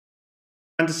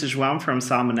This is Juan from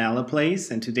Salmonella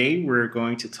Place, and today we're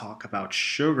going to talk about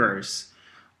sugars,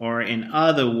 or in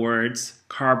other words,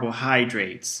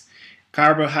 carbohydrates.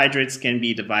 Carbohydrates can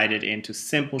be divided into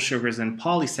simple sugars and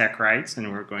polysaccharides,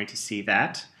 and we're going to see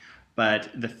that. But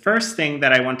the first thing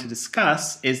that I want to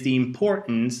discuss is the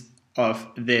importance of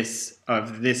this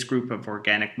group of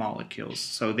organic molecules,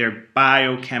 so their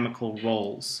biochemical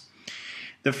roles.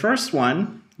 The first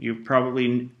one, you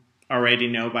probably already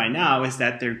know by now, is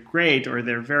that they're great, or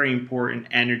they're very important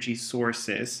energy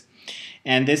sources.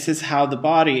 And this is how the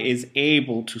body is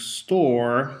able to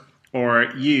store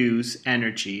or use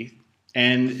energy.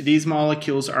 And these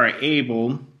molecules are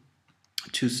able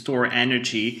to store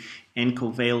energy in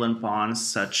covalent bonds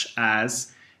such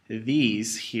as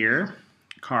these here,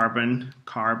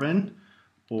 carbon-carbon,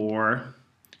 or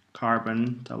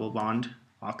carbon double bond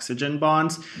oxygen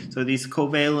bonds. So these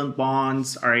covalent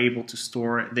bonds are able to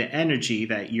store the energy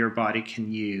that your body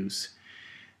can use.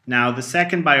 Now, the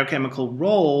second biochemical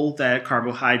role that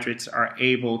carbohydrates are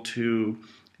able to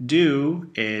do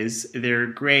is they're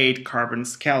great carbon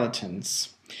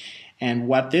skeletons. And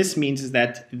what this means is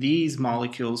that these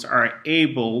molecules are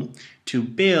able to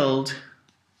build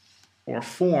or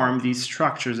form these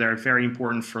structures that are very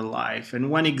important for life.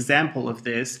 And one example of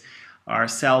this are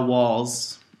cell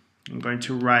walls. I'm going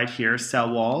to write here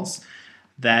cell walls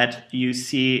that you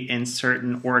see in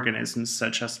certain organisms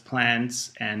such as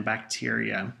plants and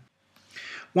bacteria.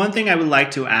 One thing I would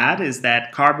like to add is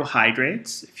that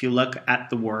carbohydrates, if you look at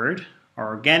the word, are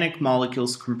organic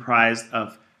molecules comprised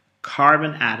of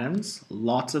carbon atoms,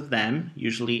 lots of them,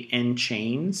 usually in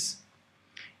chains.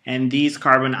 And these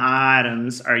carbon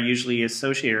atoms are usually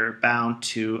associated or bound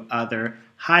to other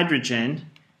hydrogen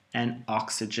and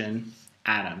oxygen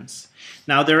atoms.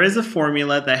 Now, there is a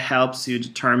formula that helps you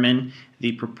determine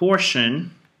the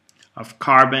proportion of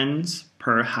carbons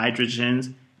per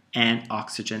hydrogens and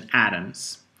oxygen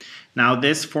atoms. Now,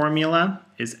 this formula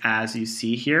is as you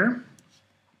see here,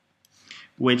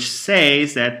 which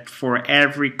says that for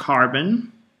every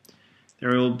carbon,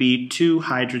 there will be 2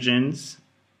 hydrogens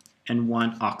and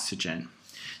 1 oxygen.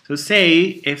 So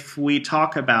say if we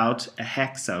talk about a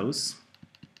hexose,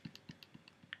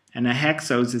 and a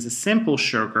hexose is a simple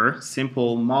sugar,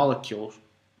 simple molecule,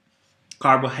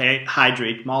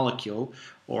 carbohydrate molecule,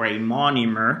 or a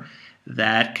monomer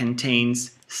that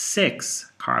contains 6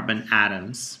 carbon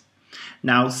atoms.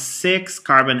 Now 6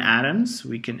 carbon atoms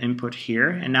we can input here,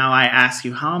 and now I ask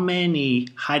you how many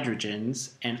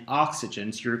hydrogens and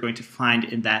oxygens you're going to find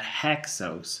in that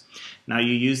hexose. Now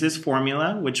you use this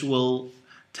formula, which will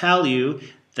tell you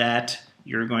that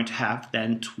you're going to have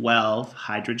then 12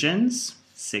 hydrogens.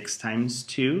 6 times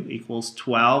 2 equals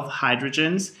 12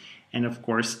 hydrogens, and of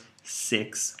course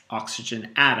 6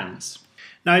 oxygen atoms.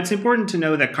 Now, it's important to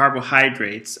know that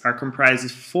carbohydrates are comprised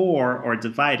of 4 or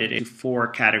divided into 4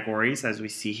 categories, as we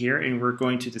see here, and we're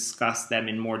going to discuss them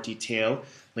in more detail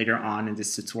later on in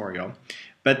this tutorial.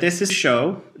 But this is to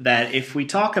show that if we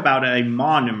talk about a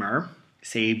monomer,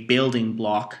 say a building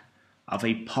block of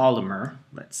a polymer,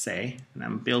 let's say, and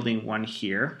I'm building one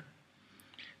here.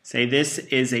 Say this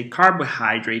is a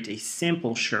carbohydrate, a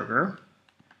simple sugar.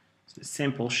 It's a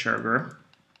simple sugar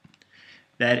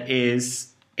that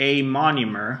is a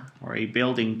monomer or a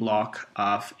building block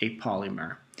of a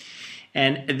polymer.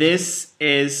 And this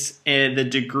is the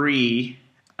degree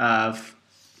of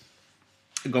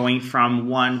going from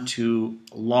 1 to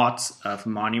lots of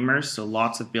monomers, so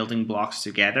lots of building blocks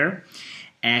together.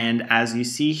 And as you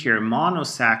see here,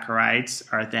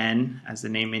 monosaccharides are then, as the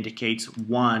name indicates,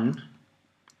 1,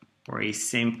 or a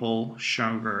simple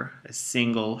sugar, a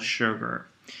single sugar.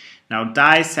 Now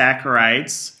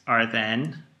disaccharides are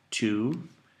then 2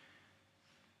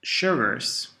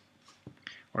 sugars,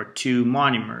 or 2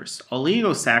 monomers.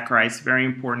 Oligosaccharides, very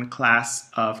important class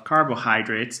of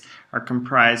carbohydrates, are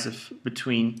comprised of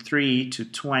between 3 to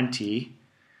 20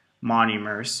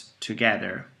 monomers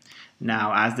together.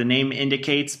 Now, as the name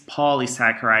indicates,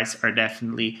 polysaccharides are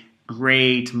definitely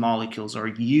great molecules or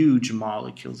huge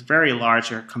molecules, very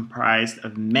large, are comprised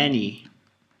of many,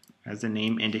 as the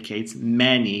name indicates,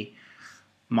 many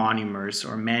monomers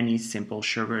or many simple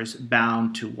sugars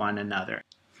bound to one another.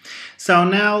 So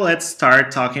now let's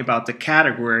start talking about the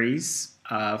categories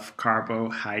of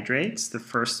carbohydrates. The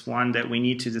first one that we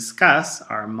need to discuss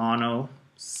are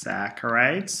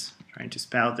monosaccharides. I'm trying to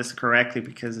spell this correctly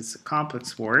because it's a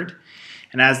complex word.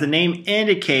 And as the name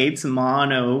indicates,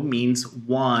 mono means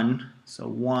 1, so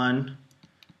 1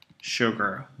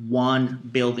 sugar, 1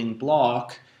 building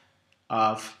block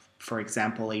of, for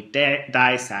example, a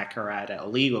disaccharide, a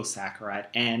oligosaccharide,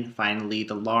 and finally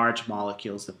the large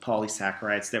molecules, the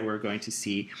polysaccharides that we're going to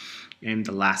see in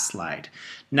the last slide.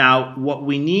 Now, what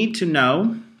we need to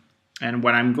know, and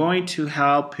what I'm going to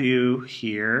help you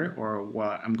here, or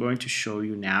what I'm going to show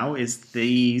you now, is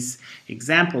these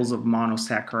examples of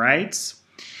monosaccharides.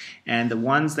 And the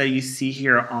ones that you see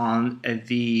here on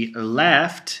the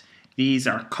left, these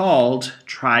are called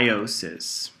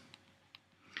trioses.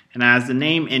 And as the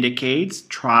name indicates,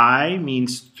 tri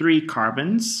means 3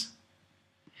 carbons.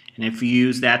 And if you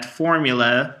use that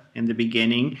formula in the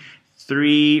beginning,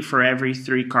 3 for every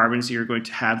 3 carbons, you're going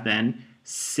to have then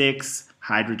 6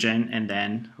 hydrogen and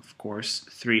then, of course,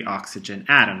 3 oxygen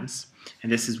atoms.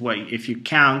 And this is what, if you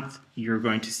count, you're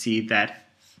going to see that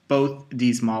both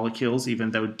these molecules,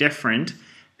 even though different,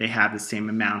 they have the same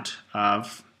amount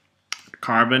of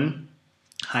carbon,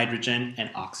 hydrogen, and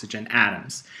oxygen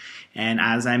atoms. And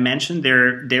as I mentioned,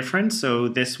 they're different. So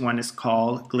this one is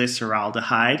called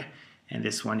glyceraldehyde, and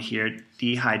this one here,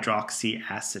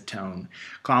 dihydroxyacetone.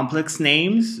 Complex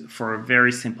names for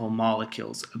very simple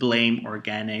molecules. Blame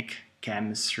organic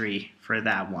chemistry for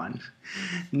that one.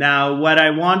 Now, what I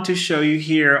want to show you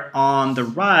here on the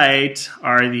right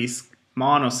are these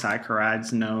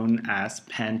monosaccharides known as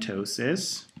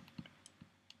pentoses.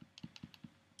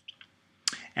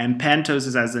 And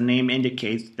pentoses, as the name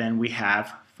indicates, then we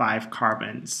have 5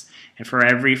 carbons. And for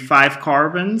every 5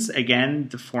 carbons, again,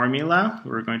 the formula,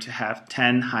 we're going to have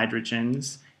 10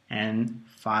 hydrogens and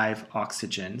 5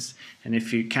 oxygens. And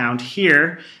if you count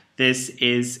here, this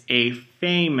is a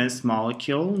famous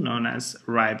molecule known as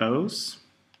ribose,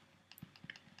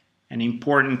 an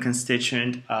important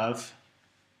constituent of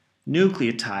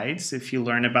nucleotides. If you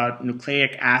learn about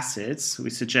nucleic acids, we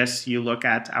suggest you look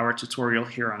at our tutorial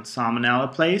here on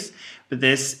salmonella place. But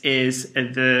this is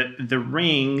the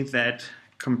ring that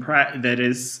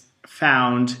is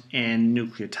found in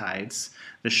nucleotides,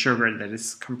 the sugar that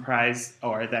is comprised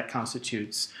or that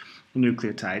constitutes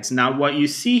nucleotides. Now, what you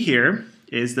see here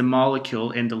is the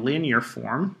molecule in the linear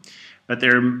form, but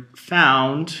they're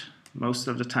found most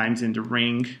of the times in the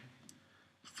ring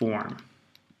form.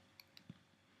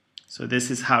 So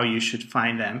this is how you should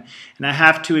find them. And I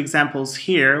have 2 examples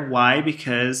here. Why?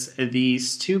 Because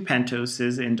these 2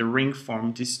 pentoses in the ring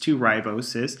form, these 2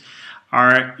 riboses,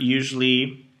 are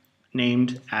usually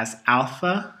named as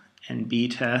alpha and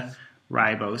beta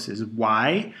riboses.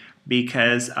 Why?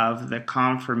 Because of the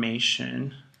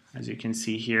conformation. As you can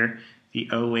see here, the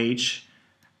OH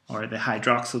or the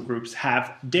hydroxyl groups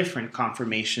have different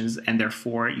conformations, and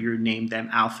therefore you name them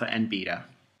alpha and beta.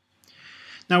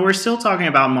 Now, we're still talking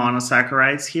about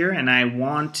monosaccharides here, and I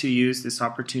want to use this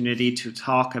opportunity to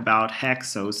talk about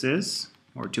hexoses,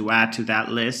 or to add to that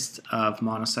list of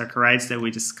monosaccharides that we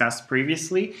discussed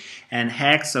previously. And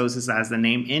hexoses, as the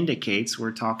name indicates,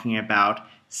 we're talking about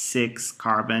 6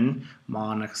 carbon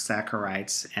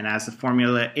monosaccharides. And as the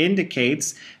formula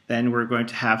indicates, then we're going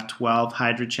to have 12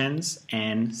 hydrogens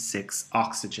and 6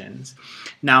 oxygens.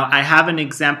 Now, I have an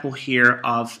example here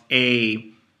of a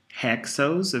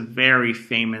hexose, a very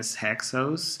famous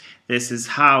hexose. This is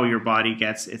how your body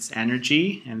gets its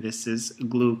energy, and this is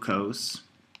glucose,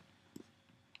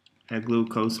 a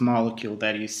glucose molecule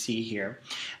that you see here.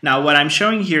 Now, what I'm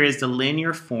showing here is the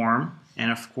linear form, and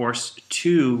of course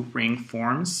 2 ring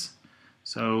forms.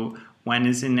 So when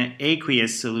it's in an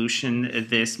aqueous solution,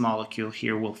 this molecule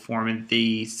here will form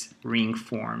these ring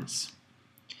forms.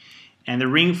 And the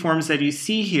ring forms that you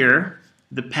see here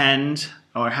depend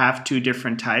or have 2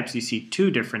 different types. You see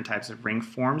 2 different types of ring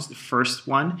forms. The first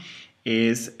one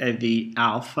is the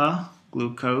alpha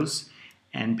glucose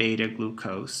and beta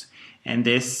glucose. And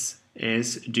this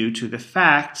is due to the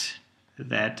fact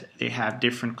that they have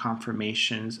different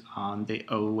conformations on the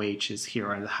OHs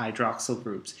here, on the hydroxyl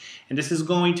groups. And this is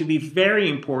going to be very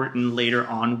important later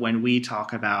on when we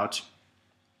talk about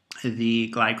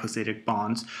the glycosidic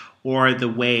bonds, or the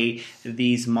way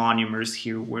these monomers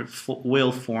here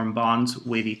will form bonds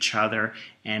with each other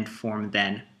and form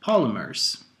then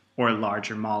polymers, or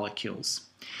larger molecules.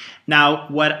 Now,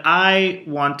 what I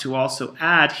want to also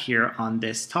add here on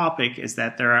this topic is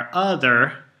that there are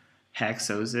other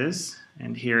hexoses,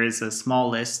 and here is a small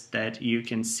list that you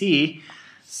can see.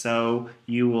 So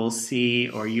you will see,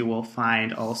 or you will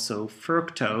find also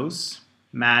fructose,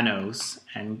 mannose,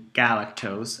 and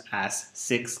galactose as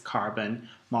 6 carbon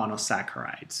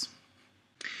monosaccharides.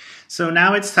 So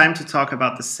now it's time to talk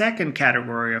about the second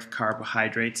category of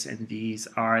carbohydrates, and these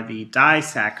are the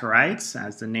disaccharides.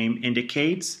 As the name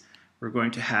indicates, we're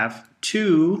going to have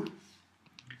 2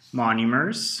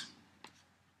 monomers,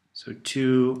 so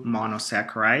 2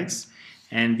 monosaccharides,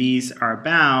 and these are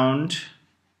bound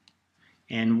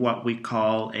in what we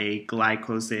call a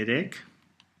glycosidic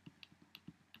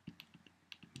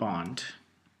bond.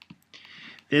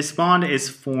 This bond is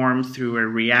formed through a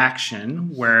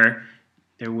reaction where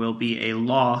there will be a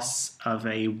loss of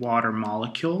a water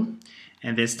molecule,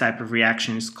 and this type of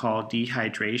reaction is called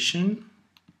dehydration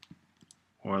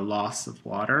or loss of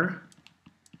water,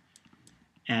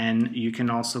 and you can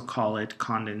also call it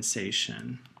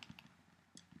condensation.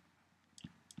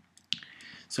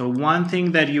 So one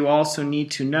thing that you also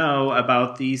need to know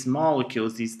about these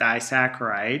molecules, these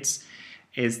disaccharides,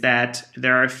 is that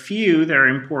there are a few that are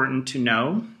important to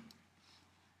know.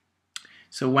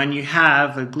 So when you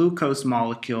have a glucose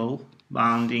molecule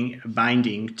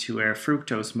binding to a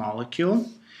fructose molecule,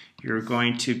 you're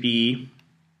going to be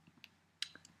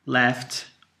left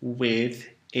with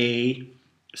a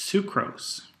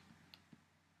sucrose.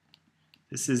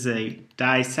 This is a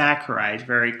disaccharide,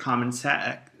 very common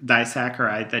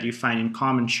disaccharide that you find in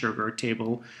common sugar,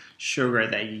 table sugar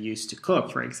that you use to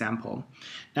cook, for example.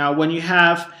 Now, when you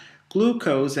have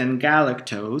glucose and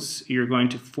galactose, you're going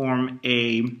to form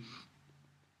a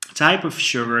type of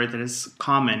sugar that is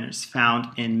common, is found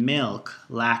in milk,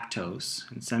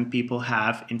 lactose. And some people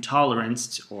have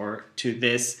intolerance to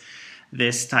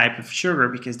this type of sugar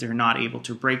because they're not able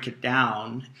to break it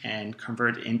down and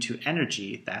convert it into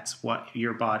energy. That's what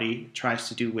your body tries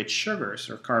to do with sugars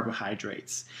or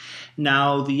carbohydrates.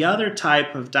 Now, the other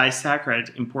type of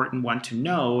disaccharide, important one to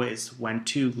know, is when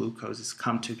two glucoses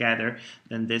come together,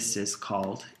 then this is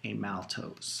called a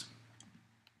maltose.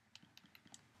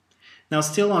 Now,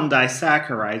 still on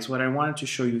disaccharides, what I wanted to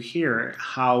show you here,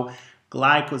 how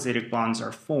glycosidic bonds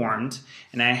are formed.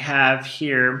 And I have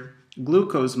here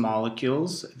glucose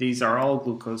molecules. These are all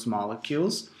glucose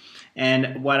molecules.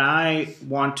 And what I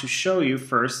want to show you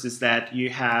first is that you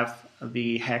have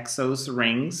the hexose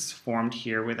rings formed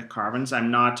here with the carbons. I'm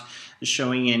not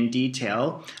showing in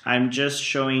detail. I'm just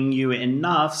showing you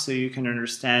enough so you can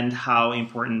understand how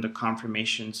important the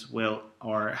conformations will,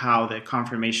 or how the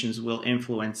conformations will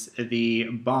influence the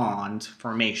bond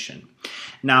formation.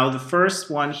 Now, the first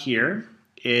one here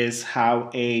is how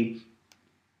a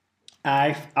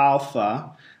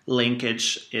alpha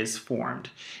linkage is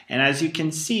formed. And as you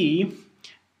can see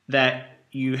that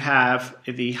you have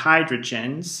the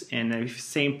hydrogens in the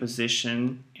same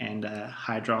position and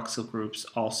hydroxyl groups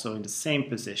also in the same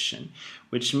position,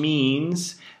 which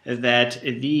means that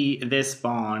this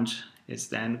bond is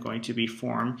then going to be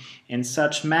formed in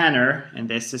such manner, and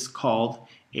this is called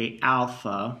a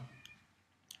alpha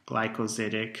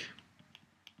glycosidic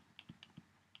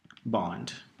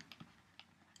bond.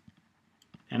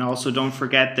 And also don't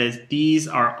forget that these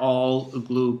are all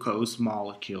glucose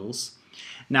molecules.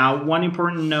 Now, one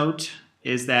important note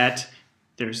is that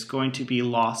there's going to be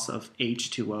loss of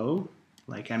H2O.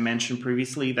 Like I mentioned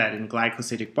previously, that in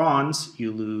glycosidic bonds,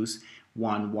 you lose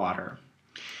one water.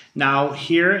 Now,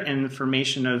 here in the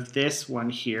formation of this one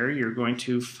here, you're going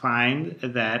to find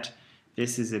that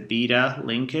this is a beta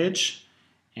linkage.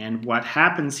 And what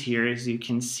happens here is you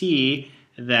can see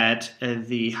that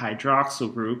the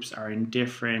hydroxyl groups are in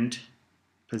different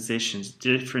positions,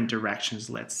 different directions,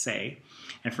 let's say.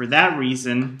 And for that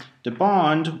reason, the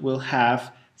bond will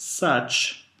have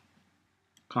such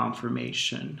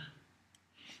conformation.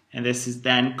 And this is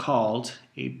then called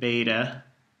a beta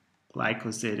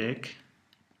glycosidic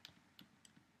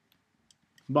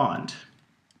bond.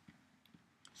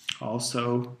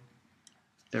 Also,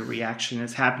 the reaction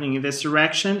is happening in this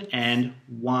direction, and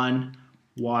one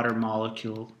water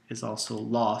molecule is also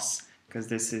lost because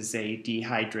this is a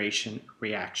dehydration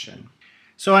reaction.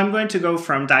 So I'm going to go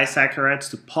from disaccharides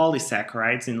to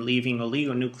polysaccharides and leaving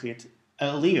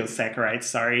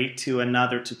oligosaccharides, to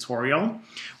another tutorial.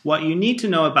 What you need to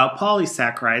know about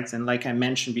polysaccharides, and like I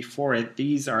mentioned before,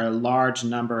 these are a large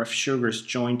number of sugars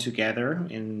joined together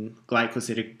in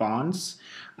glycosidic bonds,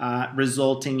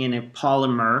 resulting in a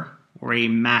polymer or a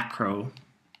macro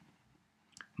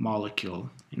molecule.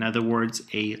 In other words,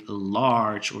 a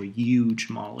large or huge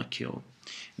molecule.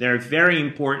 They're very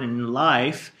important in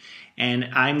life, and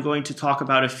I'm going to talk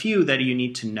about a few that you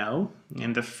need to know.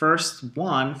 And the first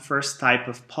type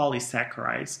of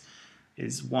polysaccharides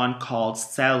is one called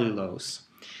cellulose.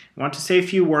 I want to say a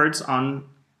few words on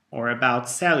or about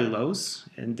cellulose,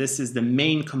 and this is the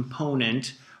main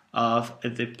component of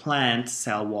the plant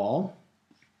cell wall.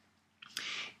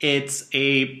 It's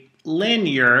a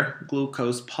linear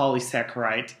glucose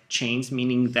polysaccharide chains,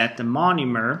 meaning that the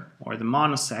monomer or the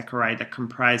monosaccharide that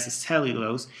comprises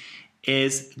cellulose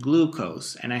is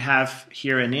glucose. And I have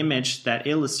here an image that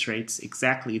illustrates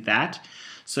exactly that.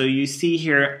 So you see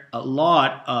here a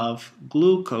lot of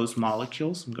glucose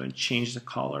molecules. I'm going to change the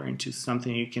color into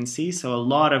something you can see. So a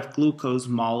lot of glucose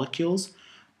molecules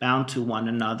bound to one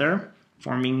another,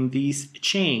 forming these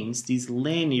chains, these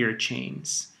linear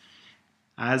chains.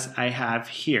 as I have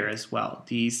here as well.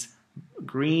 These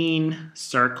green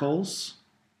circles,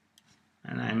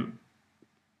 and I'm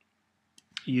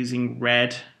using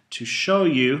red to show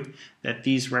you that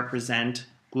these represent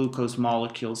glucose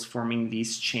molecules forming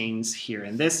these chains here,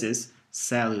 and this is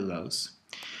cellulose.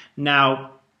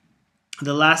 Now,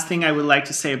 the last thing I would like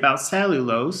to say about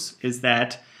cellulose is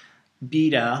that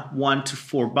beta 1 to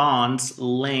 4 bonds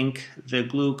link the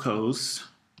glucose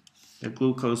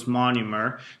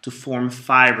monomer to form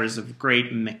fibers of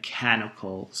great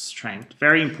mechanical strength.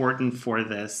 Very important for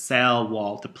the cell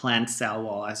wall, the plant cell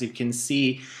wall. As you can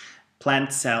see,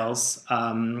 plant cells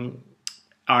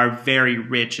are very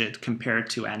rigid compared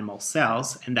to animal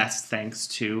cells, and that's thanks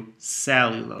to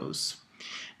cellulose.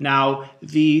 Now,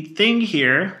 the thing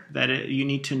here that you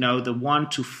need to know, the 1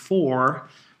 to 4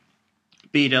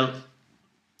 beta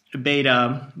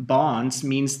bonds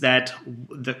means that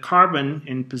the carbon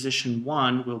in position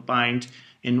 1 will bind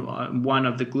in one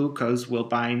of the glucose will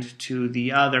bind to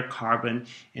the other carbon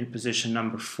in position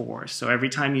number 4. So every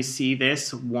time you see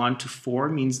this 1 to 4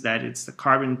 means that it's the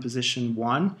carbon in position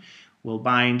 1 will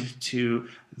bind to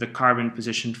the carbon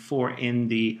position 4 in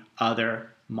the other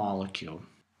molecule.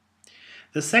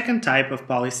 The second type of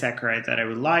polysaccharide that I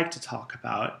would like to talk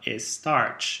about is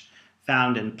starch.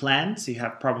 Found in plants. You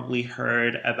have probably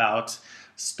heard about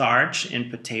starch in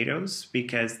potatoes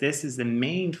because this is the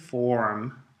main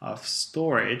form of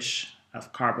storage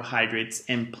of carbohydrates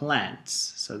in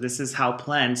plants. So this is how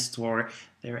plants store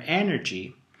their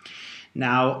energy.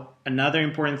 Now, another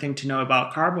important thing to know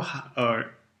about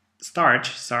starch,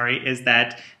 is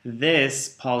that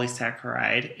this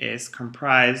polysaccharide is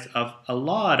comprised of a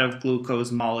lot of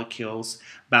glucose molecules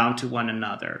bound to one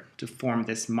another to form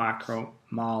this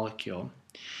macromolecule.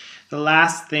 The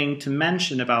last thing to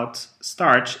mention about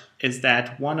starch is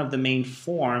that one of the main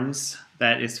forms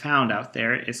that is found out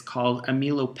there is called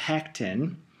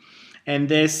amylopectin, and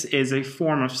this is a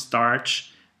form of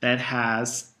starch that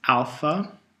has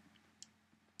alpha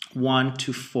 1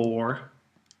 to 4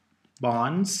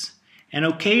 bonds, and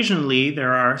occasionally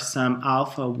there are some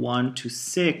alpha 1 to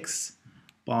 6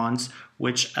 bonds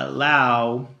which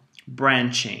allow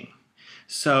branching.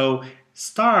 So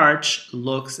starch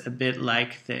looks a bit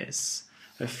like this.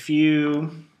 A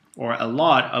few or a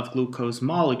lot of glucose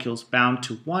molecules bound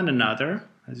to one another,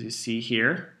 as you see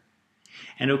here,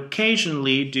 and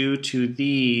occasionally due to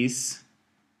these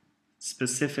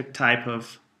specific type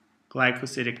of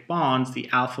glycosidic bonds, the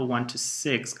alpha 1 to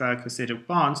 6 glycosidic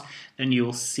bonds, then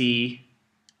you'll see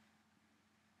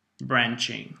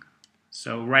branching.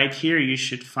 So right here you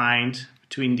should find,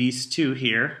 between these two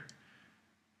here,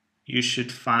 you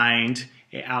should find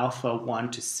a alpha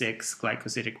 1 to 6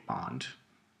 glycosidic bond.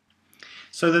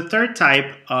 So the third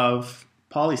type of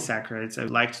polysaccharides I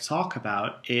would like to talk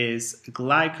about is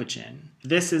glycogen.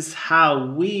 This is how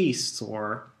we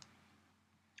store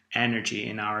energy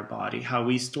in our body, how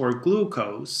we store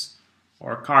glucose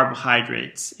or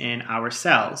carbohydrates in our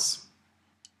cells.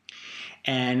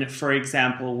 And for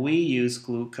example, we use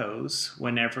glucose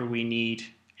whenever we need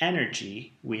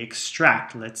energy. We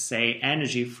extract, let's say,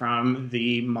 energy from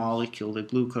the molecule, the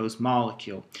glucose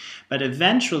molecule. But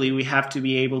eventually we have to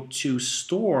be able to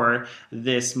store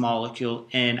this molecule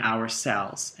in our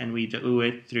cells, and we do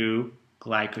it through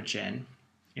glycogen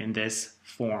in this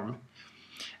form.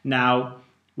 Now,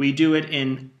 we do it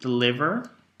in the liver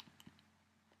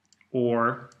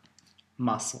or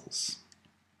muscles.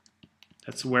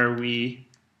 That's where we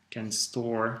can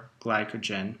store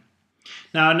glycogen.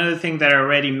 Now, another thing that I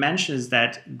already mentioned is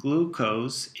that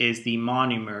glucose is the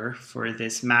monomer for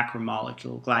this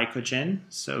macromolecule glycogen.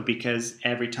 So because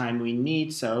every time we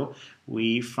need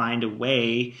we find a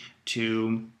way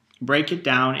to break it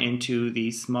down into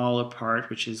the smaller part,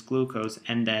 which is glucose,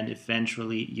 and then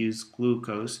eventually use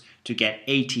glucose to get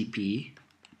ATP,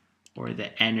 or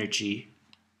the energy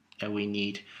that we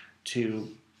need for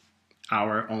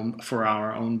our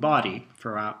own body,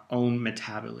 for our own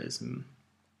metabolism.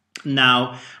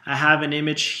 Now, I have an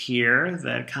image here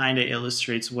that kind of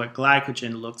illustrates what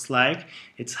glycogen looks like.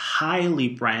 It's highly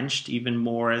branched, even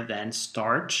more than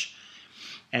starch,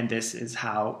 and this is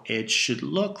how it should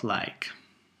look like.